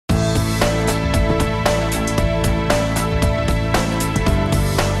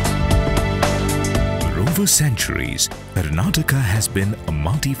Over centuries, Karnataka has been a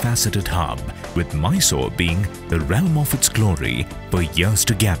multifaceted hub, with Mysore being the realm of its glory for years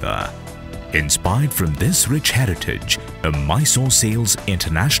together. Inspired from this rich heritage, a Mysore Sales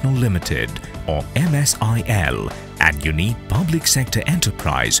International Limited or MSIL, an unique public sector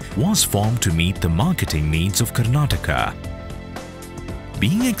enterprise, was formed to meet the marketing needs of Karnataka.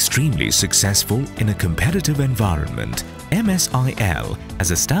 Being extremely successful in a competitive environment, MSIL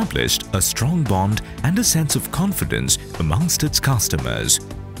has established a strong bond and a sense of confidence amongst its customers.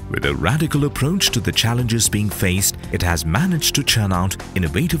 With a radical approach to the challenges being faced, it has managed to churn out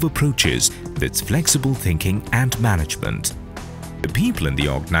innovative approaches with its flexible thinking and management. The people in the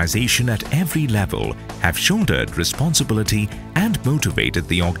organization at every level have shouldered responsibility and motivated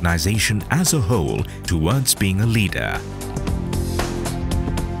the organization as a whole towards being a leader.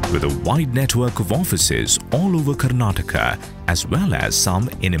 With a wide network of offices all over Karnataka, as well as some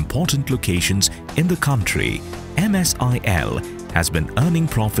in important locations in the country, MSIL has been earning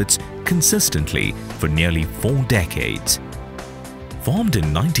profits consistently for nearly 4 decades. Formed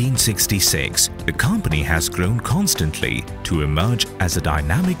in 1966, the company has grown constantly to emerge as a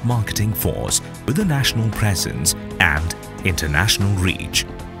dynamic marketing force with a national presence and international reach.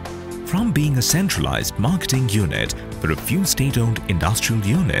 From being a centralized marketing unit for a few state-owned industrial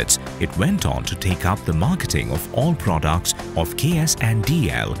units, it went on to take up the marketing of all products of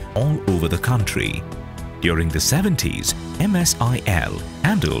KS&DL all over the country. During the 70s, MSIL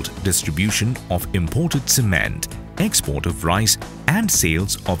handled distribution of imported cement, export of rice and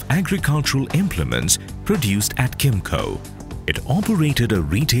sales of agricultural implements produced at Kimco. It operated a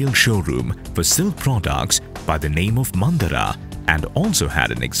retail showroom for silk products by the name of Mandara and also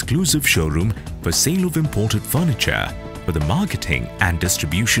had an exclusive showroom for sale of imported furniture for the marketing and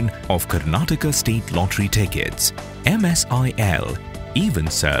distribution of Karnataka State Lottery tickets. MSIL even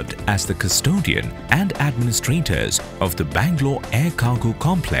served as the custodian and administrators of the Bangalore Air Cargo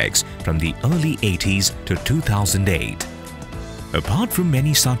Complex from the early 80s to 2008. Apart from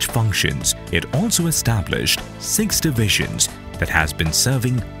many such functions, it also established 6 divisions that has been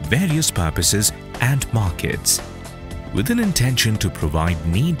serving various purposes and markets. With an intention to provide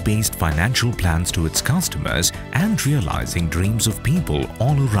need-based financial plans to its customers and realizing dreams of people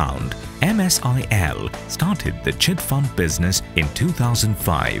all around, MSIL started the chit fund business in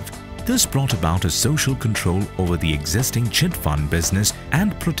 2005. This brought about a social control over the existing chit fund business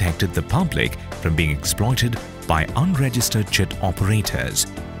and protected the public from being exploited by unregistered chit operators.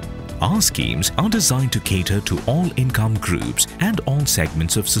 Our schemes are designed to cater to all income groups and all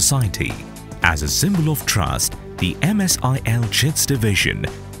segments of society. As a symbol of trust, the MSIL Chits division,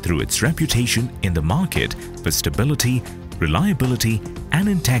 through its reputation in the market for stability, reliability and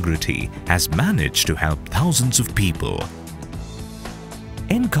integrity, has managed to help thousands of people.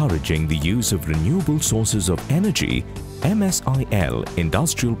 Encouraging the use of renewable sources of energy, MSIL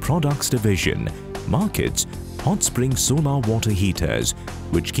Industrial Products Division markets hot spring solar water heaters,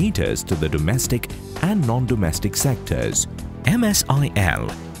 which caters to the domestic and non-domestic sectors.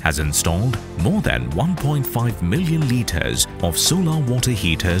 MSIL has installed more than 1.5 million litres of solar water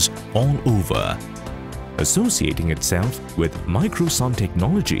heaters all over. Associating itself with microsun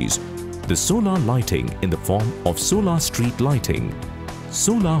technologies, the solar lighting in the form of solar street lighting,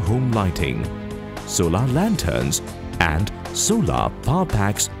 solar home lighting, solar lanterns and solar power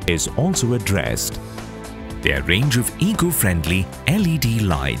packs is also addressed. Their range of eco-friendly LED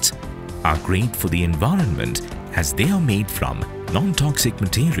lights are great for the environment as they are made from non-toxic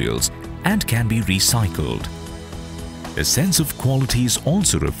materials and can be recycled. The sense of quality is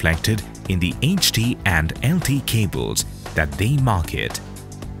also reflected in the HT and LT cables that they market.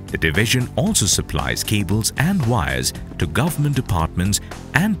 The division also supplies cables and wires to government departments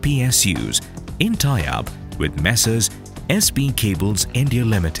and PSUs in tie-up with Messrs. SP Cables India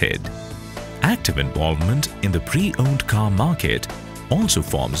Limited. Active involvement in the pre-owned car market also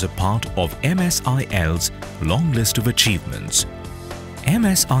forms a part of MSIL's long list of achievements.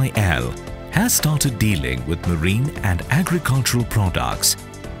 MSIL has started dealing with marine and agricultural products.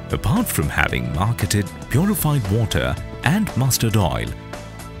 Apart from having marketed purified water and mustard oil,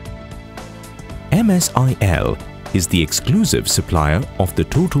 MSIL is the exclusive supplier of the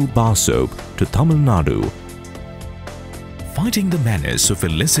Total Bar Soap to Tamil Nadu. Fighting the menace of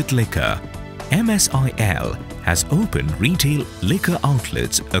illicit liquor, MSIL has opened retail liquor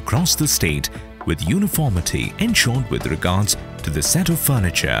outlets across the state with uniformity ensured with regards to the set of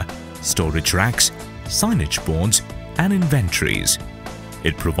furniture, storage racks, signage boards and inventories.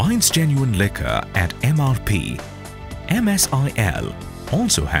 It provides genuine liquor at MRP. MSIL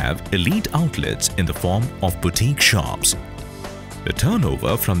also have elite outlets in the form of boutique shops. The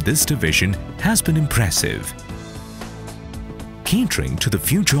turnover from this division has been impressive. Catering to the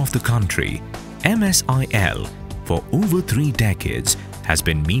future of the country, MSIL for over 3 decades has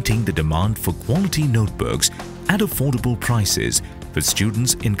been meeting the demand for quality notebooks at affordable prices for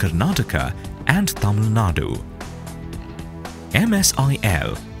students in Karnataka and Tamil Nadu.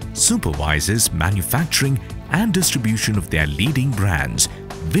 MSIL supervises manufacturing and distribution of their leading brands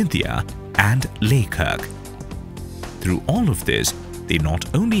Vidya and Lekhak. Through all of this, they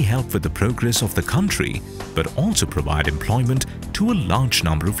not only help with the progress of the country but also provide employment to a large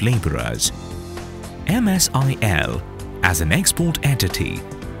number of labourers. MSIL, as an export entity,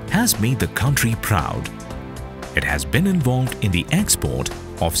 has made the country proud. It has been involved in the export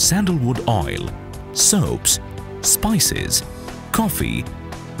of sandalwood oil, soaps, spices, coffee,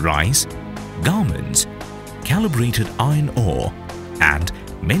 rice, garments, calibrated iron ore, and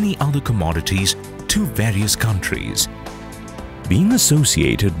many other commodities to various countries. Being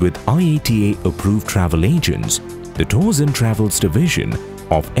associated with IATA-approved travel agents, the Tours and Travels division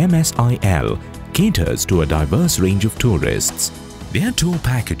of MSIL caters to a diverse range of tourists. Their tour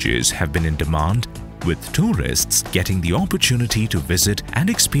packages have been in demand, with tourists getting the opportunity to visit and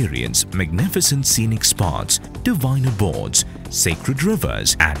experience magnificent scenic spots, divine abodes, sacred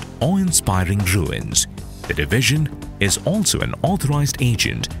rivers, and awe-inspiring ruins. The division is also an authorized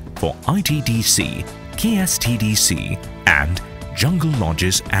agent for ITDC, KSTDC, and Jungle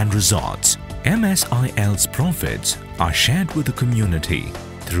Lodges and Resorts. MSIL's profits are shared with the community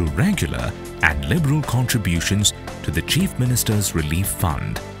through regular and liberal contributions to the Chief Minister's Relief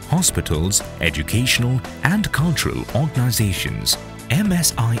Fund, hospitals, educational and cultural organizations.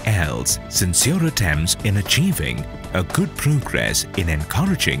 MSIL's sincere attempts in achieving a good progress in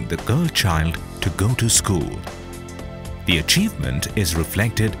encouraging the girl child to go to school. The achievement is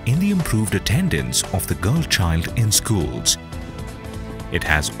reflected in the improved attendance of the girl child in schools. It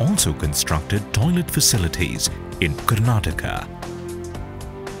has also constructed toilet facilities in Karnataka.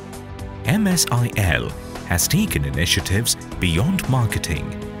 MSIL has taken initiatives beyond marketing,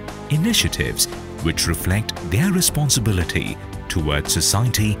 initiatives which reflect their responsibility towards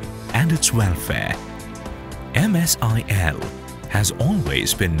society and its welfare. MSIL has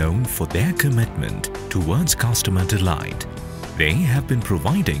always been known for their commitment towards customer delight. They have been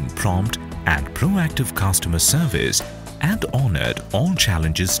providing prompt and proactive customer service and honored all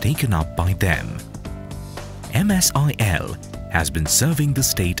challenges taken up by them. MSIL has been serving the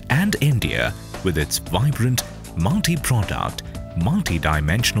state and India with its vibrant, multi-product,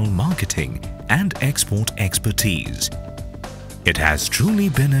 multi-dimensional marketing and export expertise. It has truly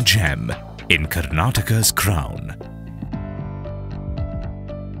been a gem in Karnataka's crown.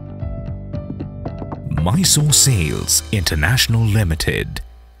 Mysore Sales International Limited.